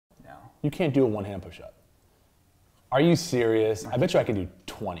You can't do a one-hand push-up. Are you serious? I bet you I can do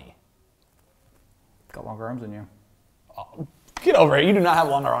 20. Got longer arms than you. Oh, get over it. You do not have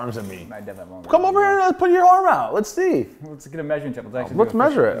longer arms than me. I definitely have longer. Come over here and put your arm out. Let's see. Let's get a measuring tape. Let's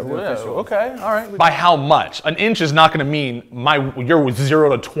measure it. Okay, all right. By how much? An inch is not going to mean your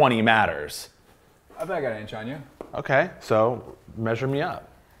 0 to 20 matters. I bet I got an inch on you. Okay, so measure me up.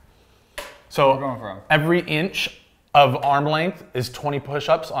 So where are we going from? Every inch of arm length is 20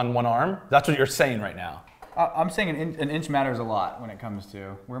 push-ups on one arm. That's what you're saying right now. I'm saying an inch matters a lot when it comes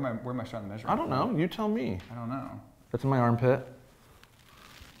to where am I starting to measure? I don't know. You tell me. I don't know. That's in my armpit.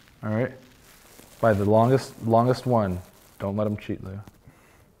 All right. By the longest one. Don't let him cheat, Lou.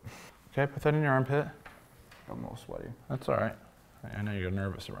 Okay, put that in your armpit. I'm a little sweaty. That's all right. I know you're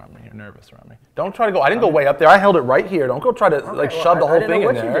nervous around me. You're nervous around me. Don't try to go. I didn't go way up there. I held it right here. Don't go try to shove the whole thing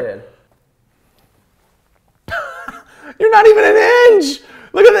in there. You did. You're not even an inch.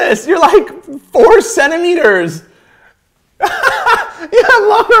 Look at this. You're like 4 centimeters. You have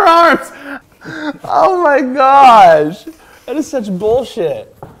longer arms. Oh my gosh. That is such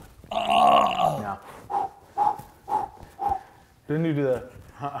bullshit. Oh. No. Didn't you do that?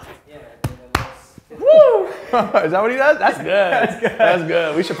 Woo! Is that what he does? That's good. That's good. That's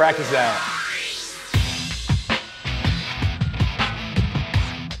good. We should practice that.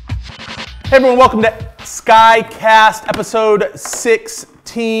 Hey everyone, welcome to SkyCast episode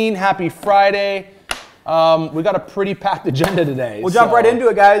 16. Happy Friday. We got a pretty packed agenda today. We'll jump right into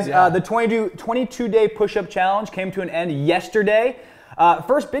it, guys. Yeah. The 22-day push-up challenge came to an end yesterday.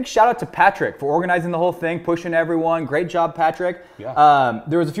 First, big shout out to Patrick for organizing the whole thing, pushing everyone. Great job, Patrick. Yeah.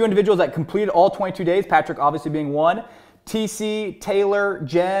 There was a few individuals that completed all 22 days, Patrick obviously being one. TC, Taylor,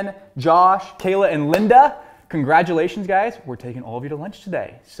 Jen, Josh, Kayla, and Linda. Congratulations, guys. We're taking all of you to lunch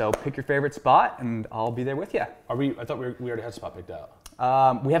today. So pick your favorite spot, and I'll be there with you. I thought we already had a spot picked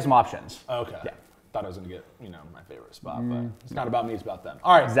out. We have some options. Okay. Yeah. Thought I was going to get, my favorite spot, but it's not about me, it's about them.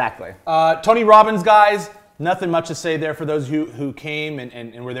 All right. Exactly. Tony Robbins, guys. Nothing much to say there for those who came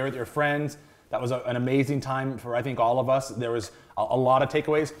and were there with your friends. That was an amazing time for, I think, all of us. There was a lot of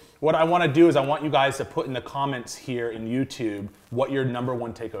takeaways. What I want to do is I want you guys to put in the comments here in YouTube what your number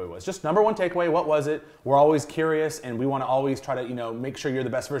one takeaway was. Just number one takeaway, what was it? We're always curious, and we want to always try to, make sure you're the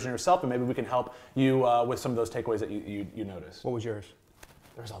best version of yourself, and maybe we can help you with some of those takeaways that you notice. What was yours?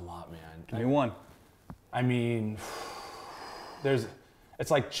 There's a lot, man. Give me one. I mean,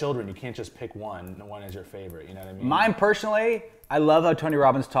 it's like children. You can't just pick one as your favorite. You know what I mean? Mine personally, I love how Tony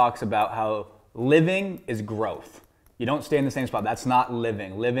Robbins talks about how living is growth. You don't stay in the same spot. That's not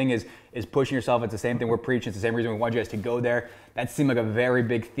living. Living is pushing yourself. It's the same thing we're preaching. It's the same reason we want you guys to go there. That seemed like a very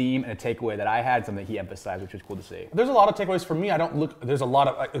big theme and a takeaway that I had, something he emphasized, which was cool to see. There's a lot of takeaways for me. There's a lot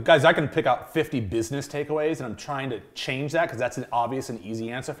of, guys, I can pick out 50 business takeaways, and I'm trying to change that because that's an obvious and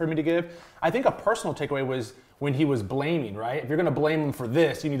easy answer for me to give. I think a personal takeaway was when he was blaming, right? If you're going to blame him for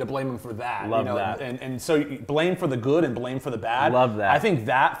this, you need to blame him for that. Love that. And so you blame for the good and blame for the bad. Love that. I think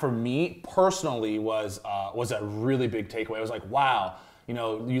that for me personally was a really big takeaway. I was like, wow,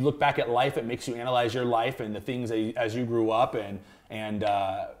 you look back at life, it makes you analyze your life and the things as you grew up, and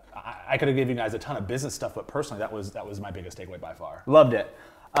I could have given you guys a ton of business stuff, but personally, that was my biggest takeaway by far. Loved it.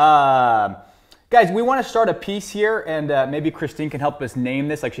 Guys, we want to start a piece here, and maybe Christine can help us name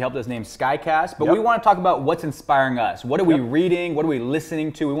this, like she helped us name SkyCast, but we want to talk about what's inspiring us. What are we reading? What are we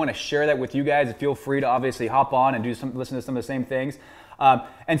listening to? We want to share that with you guys. Feel free to obviously hop on and listen to some of the same things.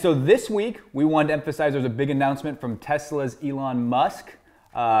 And so this week, we wanted to emphasize there's a big announcement from Tesla's Elon Musk.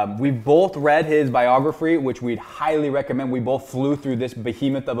 We both read his biography, which we'd highly recommend. We both flew through this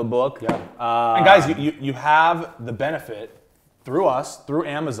behemoth of a book. Yeah. And guys, you have the benefit through us, through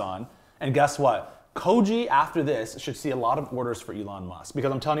Amazon. And guess what? Koji, after this, should see a lot of orders for Elon Musk.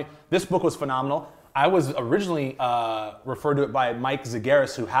 Because I'm telling you, this book was phenomenal. I was originally referred to it by Mike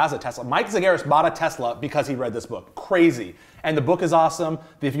Zagaris, who has a Tesla. Mike Zagaris bought a Tesla because he read this book. Crazy. And the book is awesome.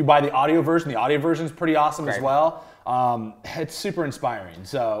 If you buy the audio version is pretty awesome as well. It's super inspiring.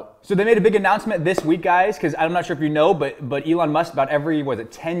 So they made a big announcement this week, guys, because I'm not sure if you know, but Elon Musk, about every,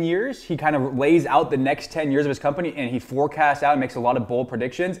 10 years, he kind of lays out the next 10 years of his company, and he forecasts out and makes a lot of bold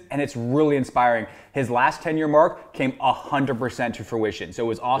predictions, and it's really inspiring. His last 10-year mark came 100% to fruition. So it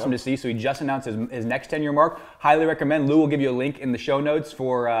was awesome to see. So he just announced his next 10-year mark. Highly recommend. Lou will give you a link in the show notes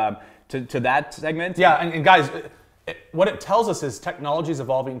for to that segment. Yeah, and guys, what it tells us is technology is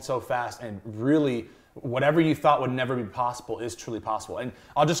evolving so fast, and really, whatever you thought would never be possible is truly possible. And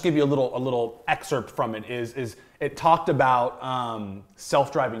I'll just give you a little excerpt from it. Is it talked about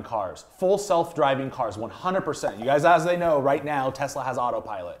self-driving cars, full self-driving cars, 100%. You guys, as they know, right now Tesla has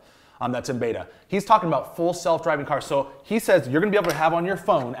autopilot. that's in beta. He's talking about full self-driving cars. So he says you're gonna be able to have on your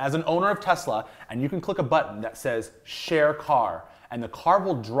phone as an owner of Tesla, and you can click a button that says share car. And the car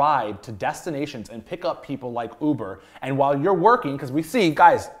will drive to destinations and pick up people like Uber. And while you're working, because we see,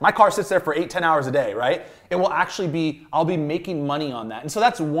 guys, my car sits there for 8-10 hours a day, right? It will actually be, I'll be making money on that. And so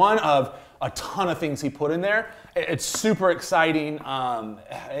that's one of a ton of things he put in there. It's super exciting.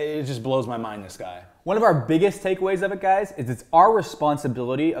 It just blows my mind, this guy. One of our biggest takeaways of it, guys, is it's our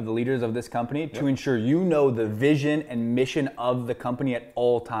responsibility of the leaders of this company to ensure you know the vision and mission of the company at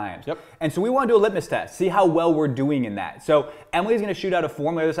all times. And so we want to do a litmus test, see how well we're doing in that. So Emily's going to shoot out a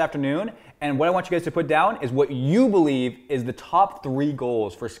form later this afternoon, and what I want you guys to put down is what you believe is the top 3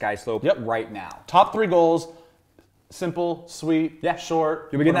 goals for SkySlope right now. Top 3 goals. Simple, sweet, short.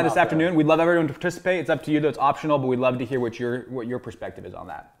 You'll be getting that this afternoon. We'd love everyone to participate. It's up to you, though. It's optional, but we'd love to hear what your perspective is on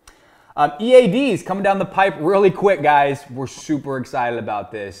that. EADs coming down the pipe really quick, guys. We're super excited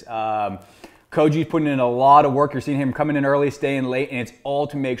about this. Koji's putting in a lot of work. You're seeing him coming in early, staying late, and it's all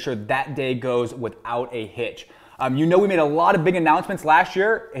to make sure that day goes without a hitch. You know we made a lot of big announcements last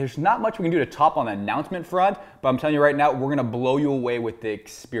year. There's not much we can do to top on the announcement front, but I'm telling you right now, we're gonna blow you away with the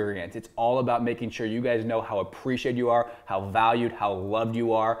experience. It's all about making sure you guys know how appreciated you are, how valued, how loved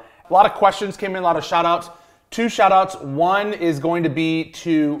you are. A lot of questions came in, a lot of shout outs. 2 shout outs. One is going to be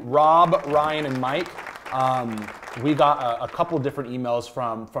to Rob, Ryan, and Mike. We got a couple different emails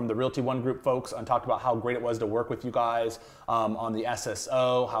from the Realty One Group folks and talked about how great it was to work with you guys on the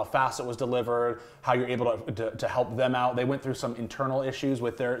SSO, how fast it was delivered, how you're able to help them out. They went through some internal issues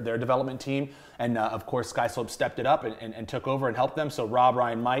with their development team, and of course SkySlope stepped it up and took over and helped them. So Rob,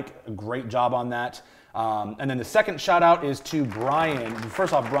 Ryan, Mike, a great job on that. And then the second shout out is to Brian.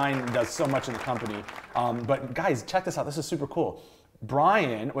 First off, Brian does so much in the company. But guys, check this out. This is super cool.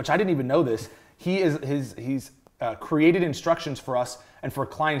 Brian, which I didn't even know this, he's created instructions for us and for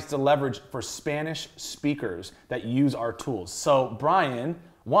clients to leverage for Spanish speakers that use our tools. So Brian,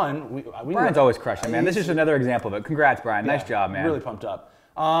 Brian's always crushing, man. This is just another example of it. Congrats, Brian. Nice job, man. Really pumped up.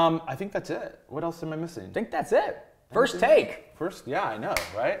 I think that's it. What else am I missing? I think that's it. First take. Yeah, I know,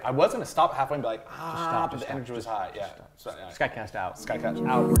 right? I was gonna stop halfway and be like, but the energy was high. Yeah. SkyCast out. SkyCast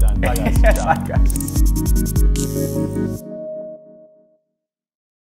out. We're done. Bye, guys. Good job. Bye, guys.